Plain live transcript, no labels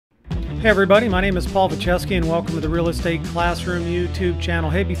Hey everybody, my name is Paul Vacheski and welcome to the Real Estate Classroom YouTube channel.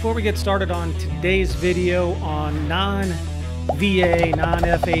 Hey, before we get started on today's video on non-VA,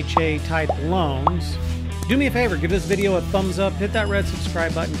 non-FHA type loans, do me a favor, give this video a thumbs up, hit that red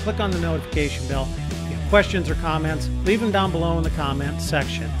subscribe button, click on the notification bell. If you have questions or comments, leave them down below in the comments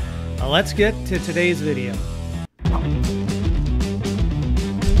section. Now let's get to today's video.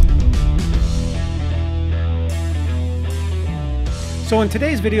 So in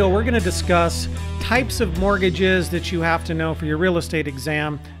today's video, we're going to discuss types of mortgages that you have to know for your real estate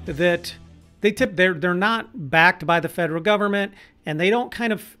exam that they're not backed by the federal government, and they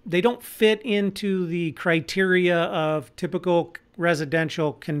don't fit into the criteria of typical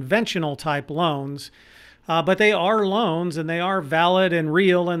residential conventional type loans. But they are loans, and they are valid and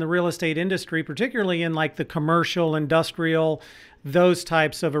real in the real estate industry, particularly in like the commercial, industrial, those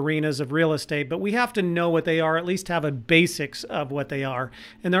types of arenas of real estate. But we have to know what they are, at least have a basics of what they are.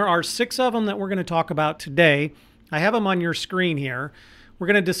 And there are 6 of them that we're going to talk about today. I have them on your screen here. We're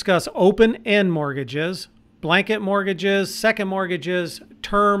going to discuss open-end mortgages, blanket mortgages, second mortgages,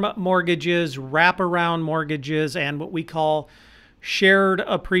 term mortgages, wraparound mortgages, and what we call shared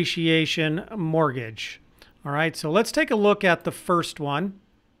appreciation mortgage. All right, so let's take a look at the first one.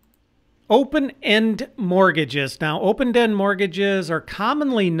 Open-end mortgages. Now, open-end mortgages are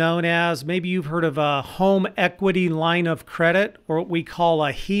commonly known as, maybe you've heard of a home equity line of credit, or what we call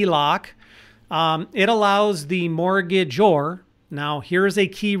a HELOC. It allows the mortgagor. Now, here is a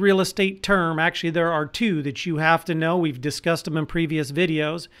key real estate term. Actually, there are 2 that you have to know. We've discussed them in previous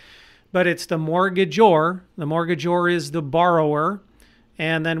videos, but it's the mortgagor. The mortgagor is the borrower,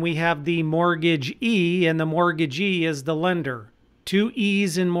 and then we have the mortgagee, and the mortgagee is the lender. 2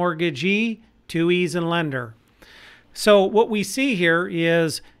 E's in mortgagee, 2 E's in lender. So what we see here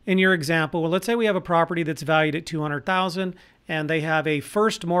is, in your example, well, let's say we have a property that's valued at $200,000 and they have a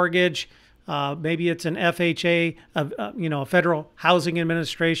first mortgage. Maybe it's an FHA, a Federal Housing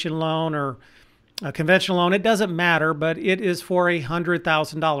Administration loan or a conventional loan. It doesn't matter, but it is for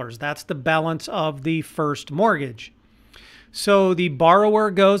 $100,000. That's the balance of the first mortgage. So the borrower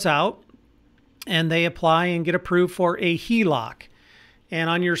goes out and they apply and get approved for a HELOC. And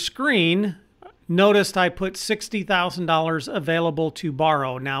on your screen, notice I put $60,000 available to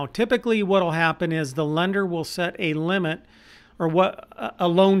borrow. Now, typically what will happen is the lender will set a limit or a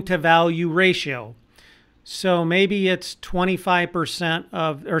loan to value ratio. So maybe it's 25%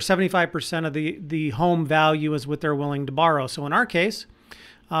 of or 75% of the home value is what they're willing to borrow. So in our case,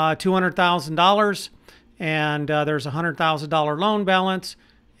 $200,000 and there's a $100,000 loan balance.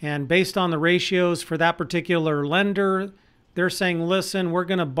 And based on the ratios for that particular lender, they're saying, listen, we're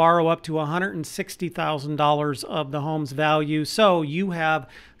going to borrow up to $160,000 of the home's value. So you have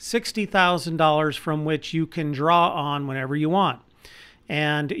 $60,000 from which you can draw on whenever you want.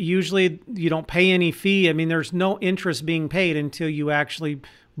 And usually you don't pay any fee. I mean, there's no interest being paid until you actually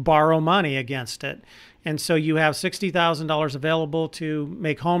borrow money against it. And so you have $60,000 available to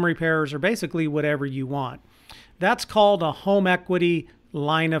make home repairs or basically whatever you want. That's called a home equity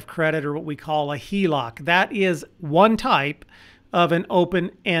line of credit, or what we call a HELOC. That is one type of an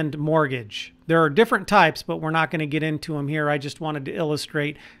open-end mortgage. There are different types, but we're not going to get into them here. I just wanted to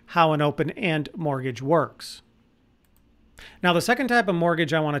illustrate how an open-end mortgage works. Now, the second type of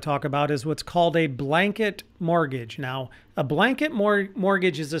mortgage I want to talk about is what's called a blanket mortgage. Now, a blanket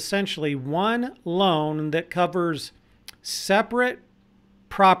mortgage is essentially one loan that covers separate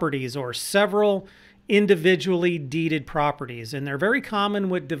properties or several individually deeded properties, and they're very common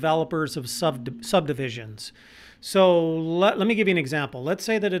with developers of subdivisions. So let me give you an example. Let's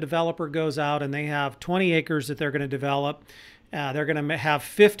say that a developer goes out and they have 20 acres that they're going to develop. They're going to have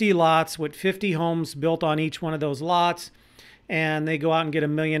 50 lots with 50 homes built on each one of those lots, and they go out and get $1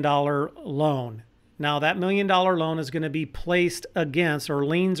 million loan. Now that $1 million loan is going to be placed against, or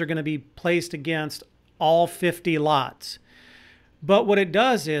liens are going to be placed against all 50 lots. But what it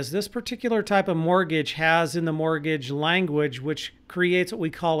does is this particular type of mortgage has in the mortgage language, which creates what we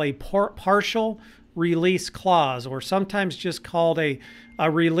call a partial release clause, or sometimes just called a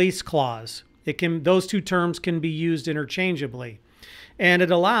release clause. Those 2 terms can be used interchangeably. And it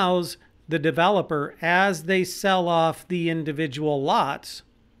allows the developer, as they sell off the individual lots,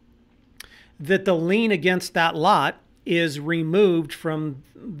 that the lien against that lot is removed from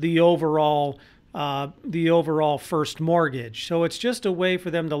the overall first mortgage. So it's just a way for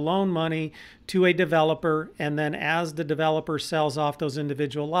them to loan money to a developer, and then as the developer sells off those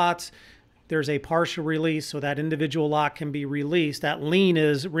individual lots, there's a partial release, so that individual lot can be released. That lien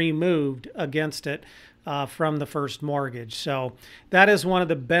is removed against it from the first mortgage. So that is one of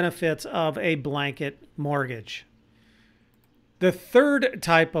the benefits of a blanket mortgage. The third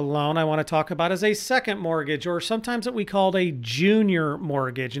type of loan I want to talk about is a second mortgage, or sometimes what we call a junior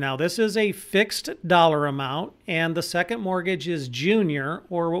mortgage. Now, this is a fixed dollar amount, and the second mortgage is junior,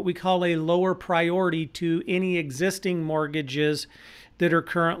 or what we call a lower priority to any existing mortgages that are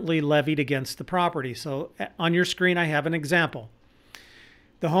currently levied against the property. So on your screen, I have an example.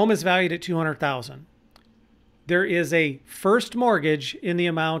 The home is valued at $200,000. There is a first mortgage in the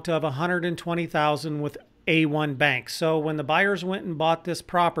amount of $120,000 with A1 Bank. So when the buyers went and bought this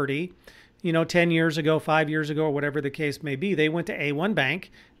property, 10 years ago, 5 years ago, or whatever the case may be, they went to A1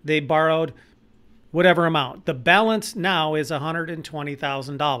 Bank. They borrowed whatever amount. The balance now is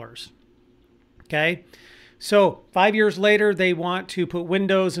 $120,000. Okay? So 5 years later, they want to put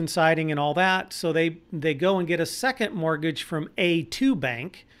windows and siding and all that. So they go and get a second mortgage from A2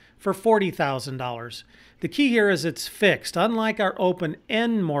 Bank for $40,000. The key here is it's fixed. Unlike our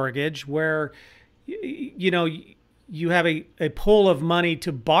open-end mortgage where you have a pool of money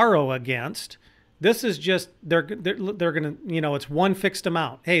to borrow against, this is just they're going to, it's one fixed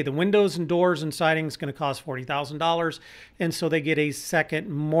amount. Hey, the windows and doors and siding is going to cost $40,000, and so they get a second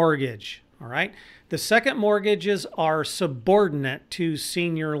mortgage. All right. The second mortgages are subordinate to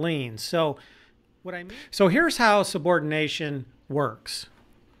senior liens. So here's how subordination works.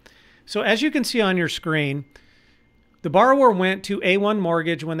 So as you can see on your screen, the borrower went to A1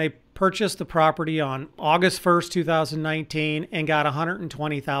 Mortgage when they purchased the property on August 1st, 2019 and got a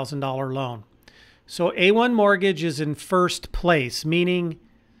 $120,000 loan. So A1 Mortgage is in first place, meaning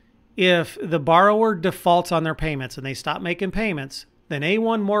if the borrower defaults on their payments and they stop making payments, then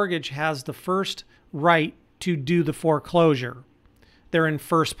A1 Mortgage has the first right to do the foreclosure. They're in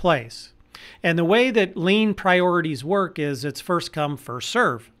first place. And the way that lien priorities work is it's first come, first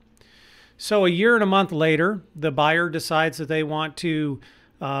serve. So a year and a month later, the buyer decides that they want to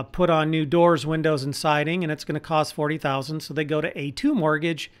put on new doors, windows, and siding, and it's going to cost $40,000. So they go to A2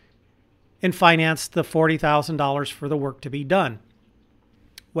 Mortgage and finance the $40,000 for the work to be done.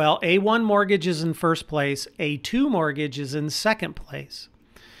 Well, A1 Mortgage is in first place. A2 Mortgage is in second place.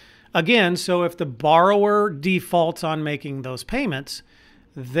 Again, so if the borrower defaults on making those payments,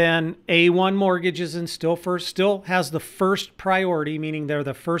 then A1 Mortgage is in still has the first priority, meaning they're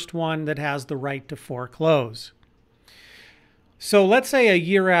the first one that has the right to foreclose. So let's say a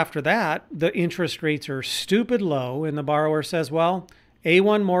year after that, the interest rates are stupid low, and the borrower says, well,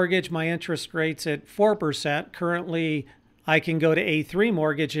 A1 Mortgage, my interest rate's at 4%. Currently, I can go to A3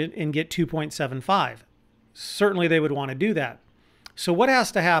 Mortgage and get 2.75. Certainly, they would want to do that. So what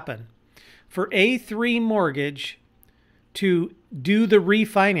has to happen? For A3 Mortgage to do the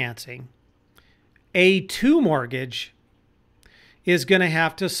refinancing, A2 Mortgage is going to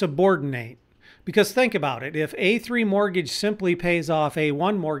have to subordinate. Because think about it. If A3 Mortgage simply pays off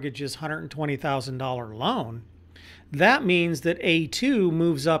A1 Mortgage's $120,000 loan, that means that A2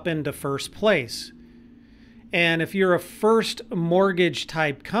 moves up into first place. And if you're a first mortgage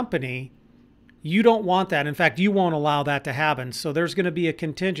type company, you don't want that. In fact, you won't allow that to happen. So there's going to be a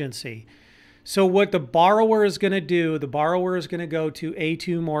contingency. So what the borrower is going to do, the borrower is going to go to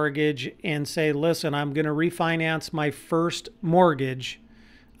A2 Mortgage and say, listen, I'm going to refinance my first mortgage,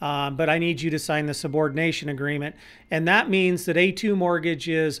 but I need you to sign the subordination agreement. And that means that A2 Mortgage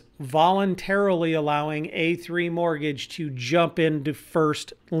is voluntarily allowing A3 Mortgage to jump into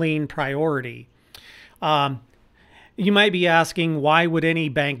first lien priority. You might be asking, why would any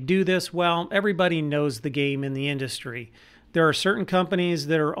bank do this? Well, everybody knows the game in the industry. There are certain companies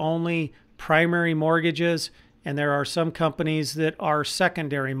that are only primary mortgages, and there are some companies that are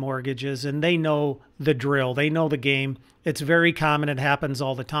secondary mortgages, and they know the drill. They know the game. It's very common. It happens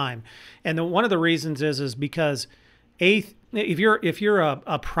all the time. And one of the reasons is because if you're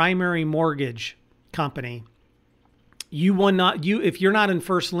a primary mortgage company, if you're not in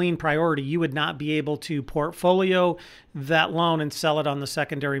first lien priority, you would not be able to portfolio that loan and sell it on the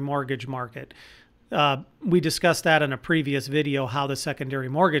secondary mortgage market. We discussed that in a previous video, how the secondary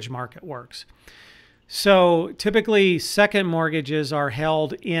mortgage market works. So typically second mortgages are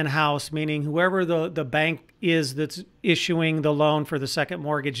held in-house, meaning whoever the bank is that's issuing the loan for the second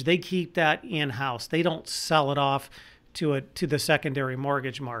mortgage, they keep that in-house. They don't sell it off to the secondary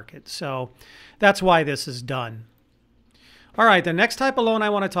mortgage market. So that's why this is done. All right, the next type of loan I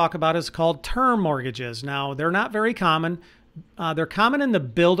want to talk about is called term mortgages. Now, they're not very common. They're common in the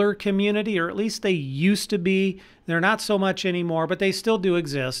builder community, or at least they used to be. They're not so much anymore, but they still do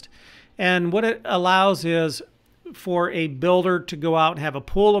exist. And what it allows is for a builder to go out and have a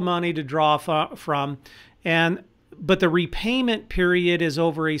pool of money to draw from, but the repayment period is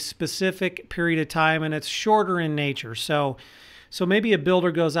over a specific period of time, and it's shorter in nature. So maybe a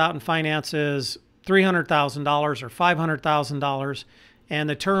builder goes out and finances $300,000 or $500,000, and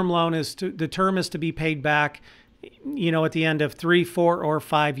the term is to be paid back, at the end of 3, 4, or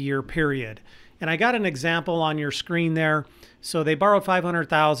 5 year period. And I got an example on your screen there. So they borrowed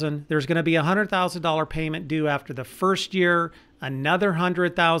 $500,000. There's going to be a $100,000 payment due after the first year, another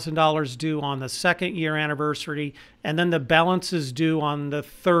 $100,000 due on the second year anniversary, and then the balance is due on the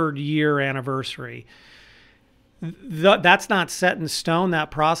third year anniversary. That's not set in stone, that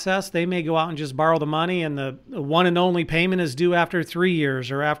process. They may go out and just borrow the money, and the one and only payment is due after 3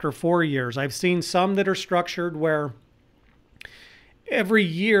 years or after 4 years. I've seen some that are structured where every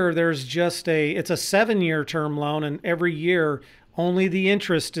year there's just it's a 7-year term loan, and every year only the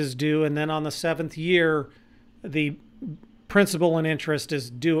interest is due, and then on the 7th year the principal and interest is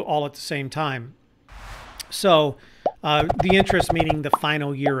due all at the same time. So the interest meaning the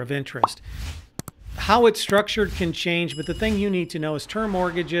final year of interest. How it's structured can change, but the thing you need to know is term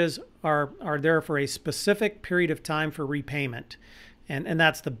mortgages are there for a specific period of time for repayment, and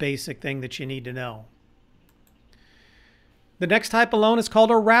that's the basic thing that you need to know. The next type of loan is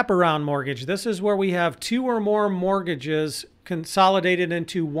called a wraparound mortgage. This is where we have 2 or more mortgages consolidated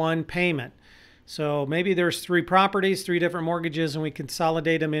into one payment. So maybe there's 3 properties, 3 different mortgages, and we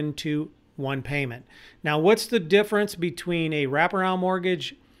consolidate them into one payment. Now, what's the difference between a wraparound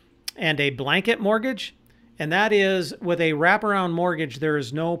mortgage and a blanket mortgage? And that is, with a wraparound mortgage, there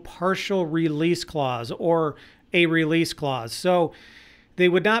is no partial release clause or a release clause. So they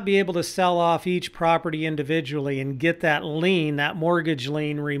would not be able to sell off each property individually and get that lien, that mortgage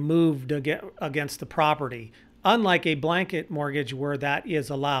lien, removed against the property. Unlike a blanket mortgage where that is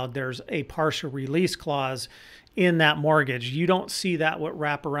allowed, there's a partial release clause in that mortgage. You don't see that with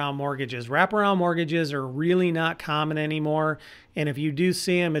wraparound mortgages. Wraparound mortgages are really not common anymore. And if you do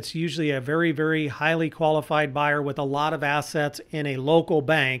see them, it's usually a very, very highly qualified buyer with a lot of assets in a local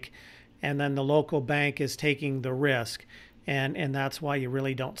bank. And then the local bank is taking the risk. And that's why you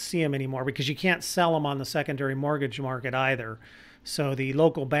really don't see them anymore, because you can't sell them on the secondary mortgage market either. So the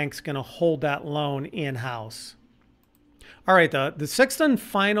local bank's going to hold that loan in-house. All right, the 6th and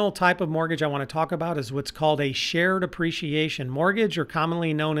final type of mortgage I want to talk about is what's called a shared appreciation mortgage, or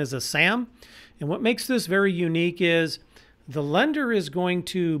commonly known as a SAM. And what makes this very unique is the lender is going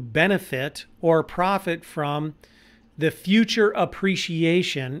to benefit or profit from the future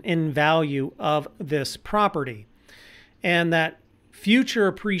appreciation in value of this property. And that future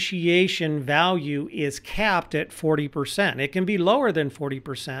appreciation value is capped at 40%. It can be lower than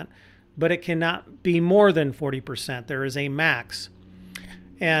 40%, but it cannot be more than 40%. There is a max.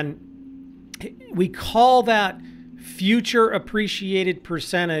 And we call that future appreciated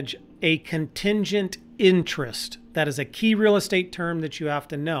percentage a contingent interest. That is a key real estate term that you have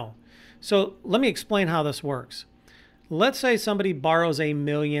to know. So let me explain how this works. Let's say somebody borrows $1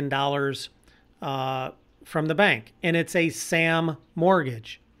 million from the bank, and it's a SAM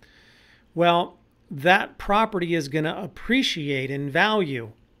mortgage. Well, that property is going to appreciate in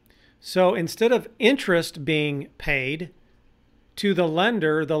value. So instead of interest being paid to the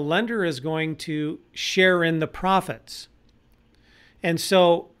lender is going to share in the profits. And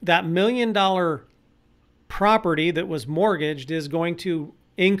so that $1 million property that was mortgaged is going to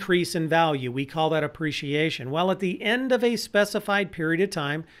increase in value. We call that appreciation. Well, at the end of a specified period of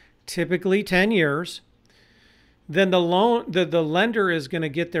time, typically 10 years, then the lender is going to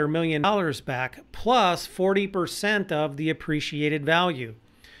get their $1 million back plus 40% of the appreciated value.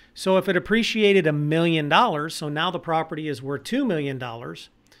 So if it appreciated $1 million, so now the property is worth $2 million,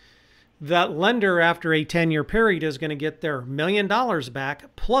 that lender after a 10-year period is going to get their $1 million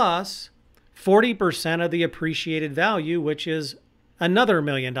back plus 40% of the appreciated value, which is another $1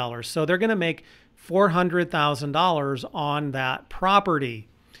 million. So they're going to make $400,000 on that property.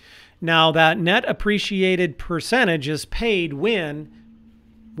 Now, that net appreciated percentage is paid when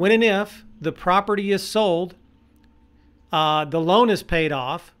and if the property is sold, the loan is paid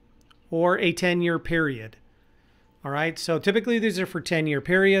off, or a 10-year period. All right, so typically these are for 10-year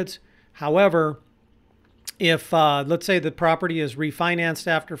periods. However, if let's say the property is refinanced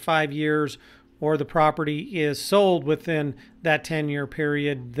after 5 years, or the property is sold within that 10-year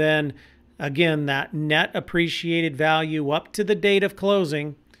period, then again, that net appreciated value up to the date of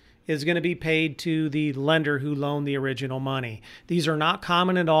closing is going to be paid to the lender who loaned the original money. These are not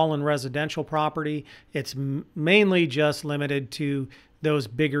common at all in residential property. It's mainly just limited to those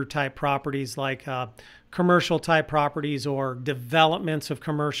bigger type properties like commercial type properties or developments of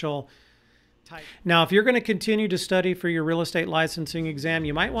commercial type. Now, if you're going to continue to study for your real estate licensing exam,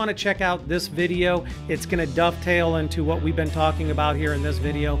 you might want to check out this video. It's going to dovetail into what we've been talking about here in this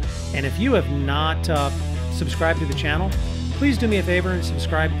video. And if you have not subscribed to the channel, Please do me a favor and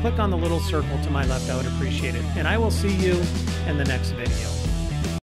subscribe. Click on the little circle to my left. I would appreciate it. And I will see you in the next video.